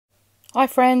Hi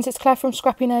friends, it's Claire from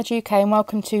ScrappyNerdUK and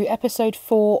welcome to episode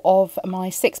 4 of my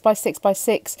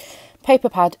 6x6x6 paper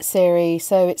pad series.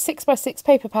 So it's 6x6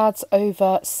 paper pads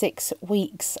over 6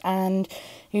 weeks and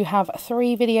you have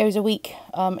 3 videos a week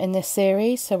in this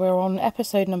series. So we're on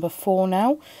episode number 4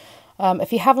 now.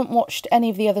 If you haven't watched any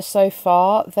of the others so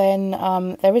far, then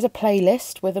there is a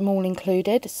playlist with them all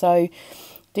included. So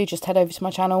do just head over to my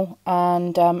channel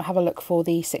and have a look for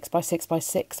the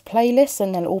 6x6x6 playlist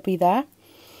and they'll all be there.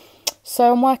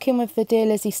 So I'm working with the Dear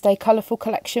Lizzie Stay Colourful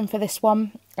collection for this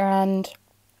one, and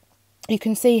you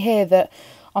can see here that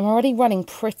I'm already running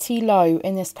pretty low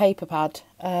in this paper pad.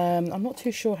 I'm not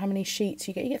too sure how many sheets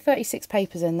you get. You get 36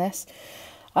 papers in this,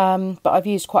 but I've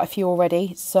used quite a few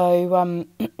already. So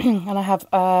and I have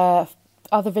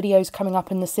other videos coming up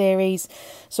in the series.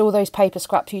 So all those paper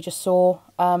scraps you just saw,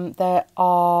 there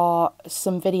are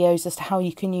some videos as to how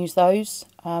you can use those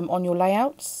on your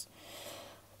layouts.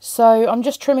 So I'm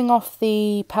just trimming off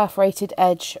the perforated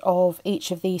edge of each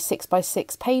of the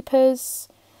 6x6 papers,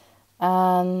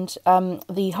 and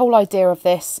the whole idea of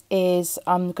this is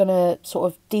I'm going to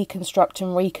sort of deconstruct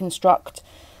and reconstruct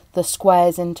the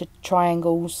squares into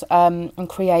triangles and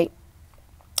create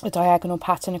a diagonal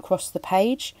pattern across the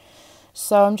page.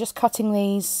 So I'm just cutting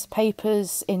these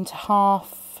papers into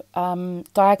half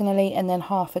diagonally and then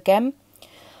half again.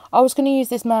 I was going to use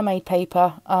this mermaid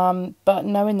paper, but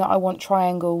knowing that I want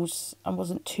triangles, I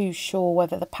wasn't too sure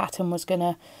whether the pattern was going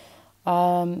to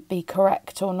be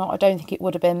correct or not. I don't think it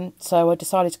would have been, so I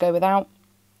decided to go without.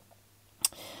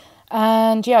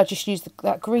 And yeah, I just used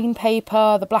that green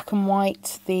paper, the black and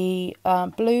white, the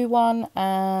blue one,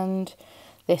 and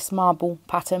this marble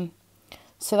pattern.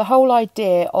 So the whole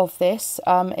idea of this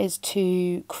is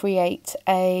to create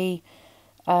a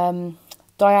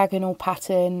diagonal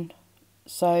pattern.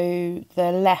 So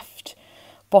the left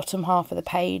bottom half of the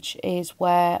page is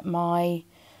where my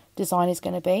design is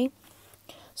going to be.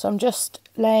 So I'm just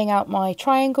laying out my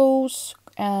triangles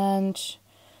and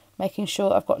making sure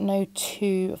that I've got no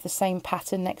two of the same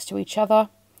pattern next to each other.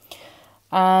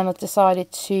 And I've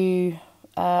decided to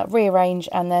rearrange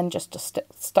and then just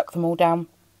stuck them all down.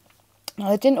 Now,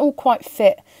 they didn't all quite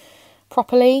fit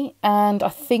properly, and I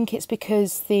think it's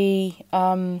because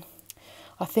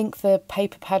I think the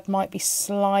paper pad might be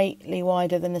slightly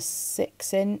wider than a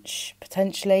 6-inch,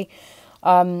 potentially.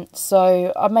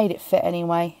 So I made it fit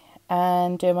anyway.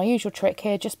 And doing my usual trick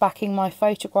here, just backing my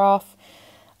photograph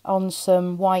on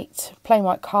some plain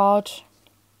white card.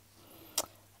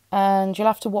 And you'll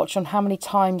have to watch on how many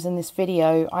times in this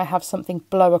video I have something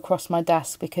blow across my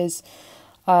desk, because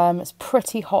it's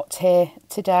pretty hot here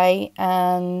today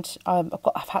and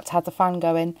I've had to have the fan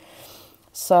going.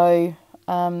 So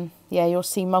yeah, you'll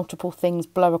see multiple things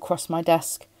blow across my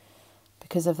desk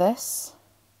because of this.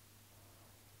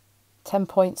 10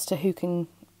 points to who can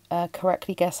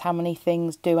correctly guess how many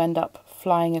things do end up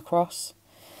flying across.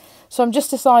 So I'm just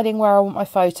deciding where I want my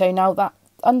photo. Now that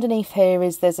underneath here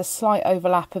there's a slight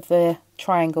overlap of the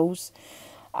triangles,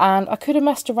 and I could have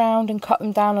messed around and cut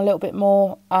them down a little bit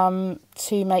more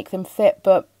to make them fit,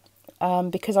 but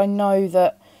because I know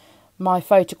that my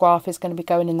photograph is going to be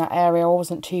going in that area, I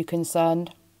wasn't too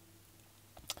concerned.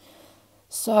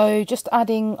 So just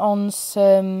adding on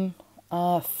some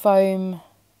foam,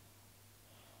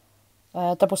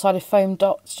 double-sided foam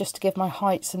dots, just to give my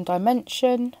height some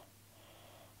dimension.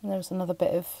 And there was another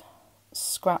bit of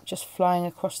scrap just flying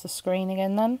across the screen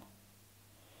again then.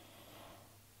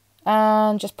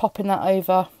 And just popping that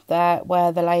over there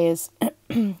where the layers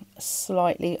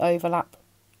slightly overlap.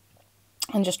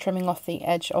 And just trimming off the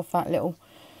edge of that little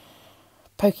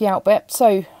pokey out bit.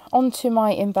 So onto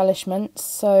my embellishments.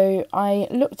 So I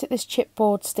looked at this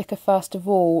chipboard sticker first of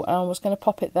all, and I was going to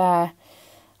pop it there,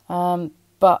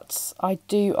 but I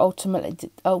do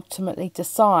ultimately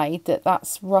decide that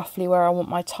that's roughly where I want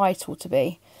my title to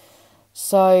be.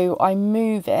 So I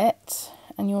move it,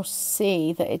 and you'll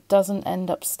see that it doesn't end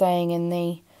up staying in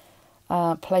the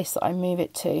place that I move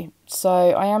it to. So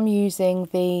I am using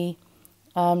the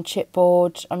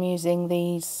chipboard. I'm using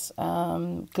these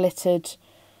glittered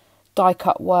die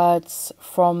cut words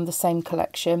from the same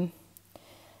collection,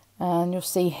 and you'll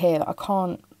see here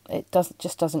that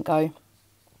just doesn't go.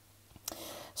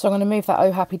 So I'm going to move that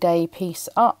Oh Happy Day piece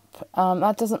up.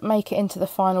 That doesn't make it into the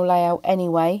final layout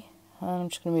anyway. I'm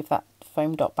just going to move that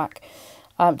foam dot back.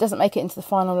 It doesn't make it into the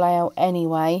final layout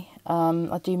anyway.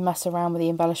 I do mess around with the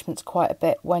embellishments quite a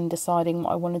bit when deciding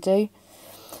what I want to do.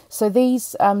 So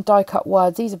these die cut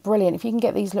words, these are brilliant. If you can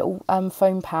get these little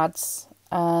foam pads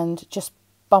and just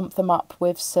bump them up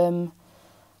with some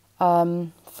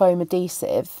foam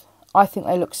adhesive, I think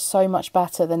they look so much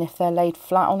better than if they're laid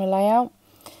flat on a layout.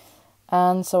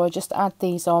 And so I just add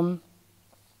these on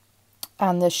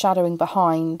and the shadowing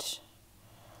behind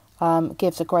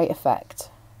gives a great effect.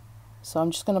 So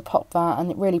I'm just going to pop that,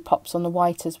 and it really pops on the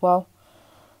white as well.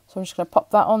 So I'm just going to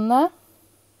pop that on there.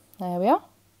 There we are.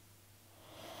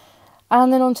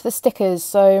 And then onto the stickers.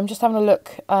 So I'm just having a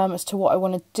look as to what I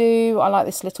want to do. I like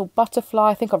this little butterfly.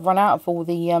 I think I've run out of all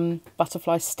the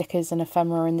butterfly stickers and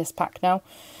ephemera in this pack now.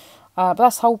 But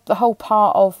that's the whole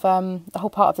part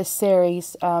of this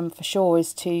series for sure,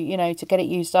 is to, you know, to get it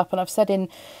used up. And I've said in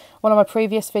one of my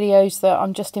previous videos that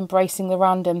I'm just embracing the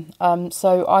random.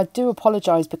 So I do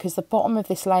apologise because the bottom of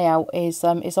this layout is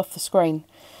off the screen,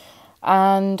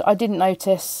 and I didn't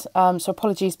notice. So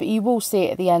apologies, but you will see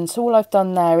it at the end. So all I've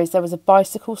done there is there was a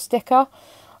bicycle sticker.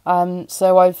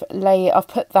 So I've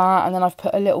put that, and then I've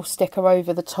put a little sticker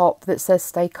over the top that says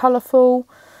 "Stay Colourful,"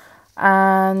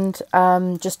 and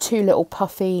just two little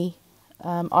puffy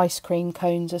ice cream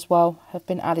cones as well have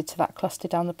been added to that cluster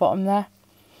down the bottom there.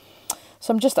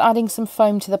 So I'm just adding some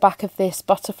foam to the back of this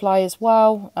butterfly as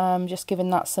well, just giving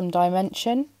that some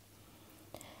dimension.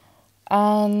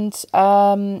 And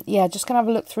yeah, just gonna have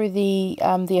a look through the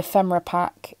ephemera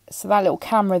pack. So that little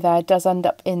camera there does end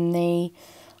up in the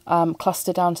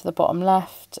cluster down to the bottom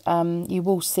left. You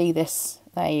will see this.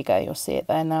 There you go. You'll see it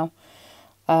there now.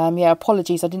 Yeah,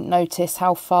 apologies. I didn't notice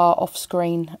how far off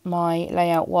screen my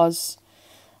layout was.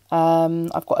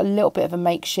 I've got a little bit of a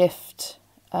makeshift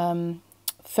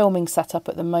filming setup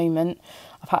at the moment.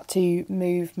 I've had to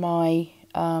move my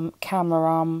camera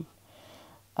arm.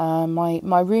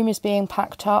 My room is being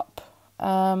packed up.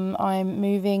 I'm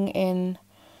moving in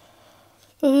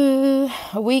a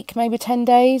week, maybe 10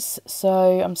 days.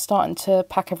 So I'm starting to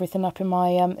pack everything up in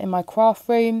my craft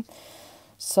room.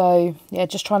 So yeah,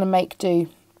 just trying to make do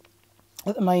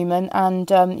at the moment.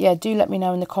 And yeah, do let me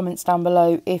know in the comments down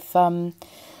below if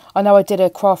I know I did a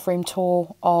craft room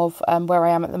tour of where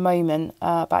I am at the moment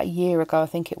about a year ago, I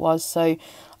think it was. So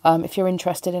if you're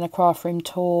interested in a craft room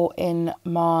tour in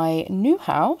my new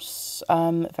house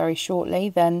very shortly,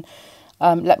 then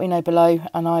let me know below,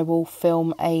 and I will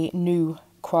film a new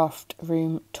craft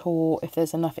room tour if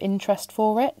there's enough interest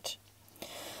for it.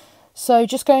 So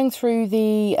just going through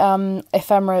the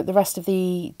ephemera, the rest of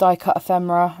the die cut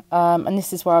ephemera, and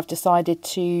this is where I've decided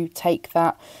to take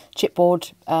that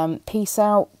chipboard piece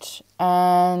out,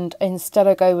 and instead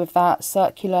I go with that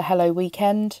circular Hello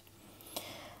Weekend.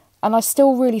 And I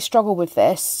still really struggle with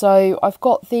this, so I've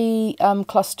got the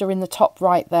cluster in the top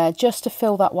right there just to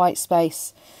fill that white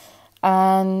space.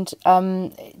 And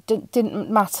it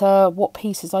didn't matter what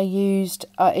pieces I used,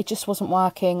 it just wasn't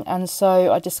working. And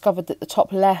so I discovered that the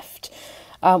top left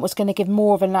was going to give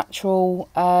more of a natural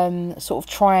sort of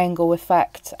triangle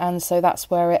effect, and so that's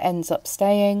where it ends up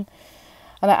staying.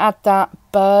 And I add that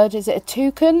bird, is it a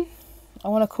toucan? I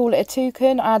want to call it a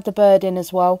toucan. I add the bird in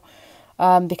as well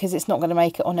because it's not going to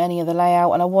make it on any of the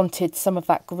layout, and I wanted some of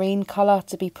that green colour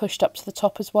to be pushed up to the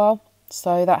top as well,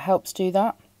 so that helps do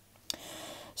that.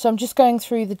 So I'm just going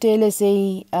through the Dear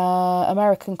Lizzie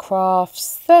American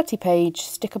Crafts 30-page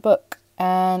sticker book,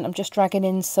 and I'm just dragging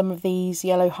in some of these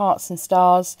yellow hearts and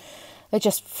stars. They're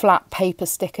just flat paper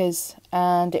stickers,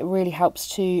 and it really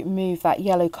helps to move that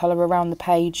yellow colour around the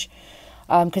page,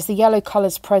 because the yellow colour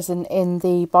is present in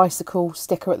the bicycle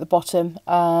sticker at the bottom,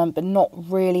 but not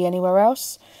really anywhere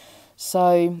else.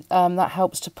 So that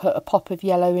helps to put a pop of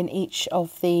yellow in each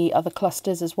of the other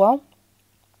clusters as well.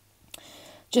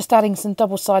 Just adding some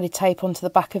double-sided tape onto the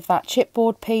back of that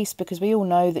chipboard piece, because we all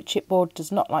know that chipboard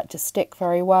does not like to stick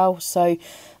very well, so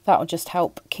that will just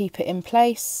help keep it in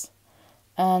place.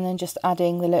 And then just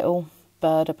adding the little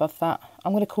bird above that.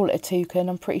 I'm going to call it a toucan,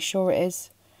 I'm pretty sure it is.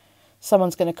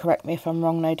 Someone's going to correct me if I'm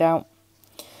wrong, no doubt.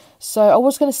 So I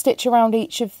was going to stitch around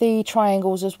each of the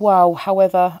triangles as well,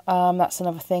 however, that's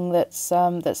another thing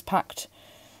that's packed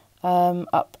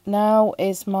up now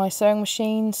is my sewing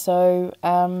machine. So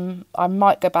I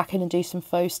might go back in and do some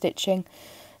faux stitching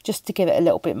just to give it a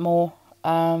little bit more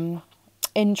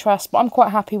interest, but I'm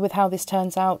quite happy with how this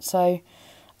turns out. So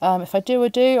if I do,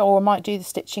 or I might do the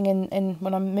stitching in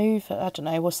when I move, I don't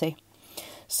know, we'll see.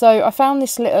 So I found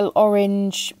this little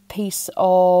orange piece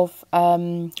of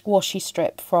washi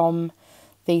strip from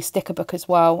the sticker book as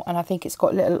well, and I think it's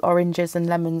got little oranges and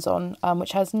lemons on,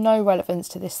 which has no relevance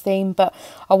to this theme, but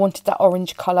I wanted that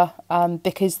orange colour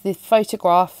because the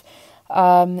photograph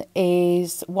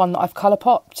is one that I've colour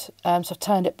popped, so I've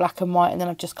turned it black and white, and then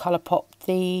I've just colour popped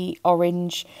the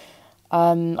orange.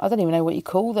 I don't even know what you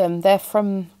call them, they're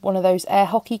from one of those air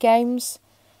hockey games.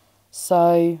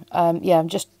 So yeah, I'm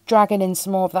just dragging in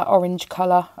some more of that orange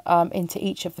colour into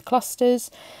each of the clusters.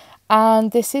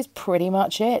 And this is pretty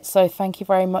much it. So thank you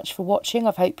very much for watching.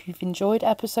 I hope you've enjoyed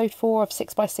episode 4 of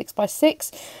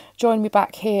 6x6x6. Join me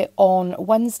back here on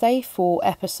Wednesday for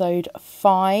episode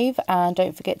 5. And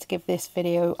don't forget to give this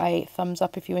video a thumbs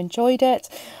up if you enjoyed it.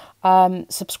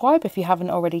 Subscribe if you haven't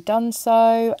already done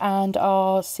so. And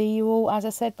I'll see you all, as I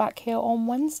said, back here on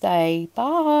Wednesday.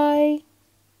 Bye.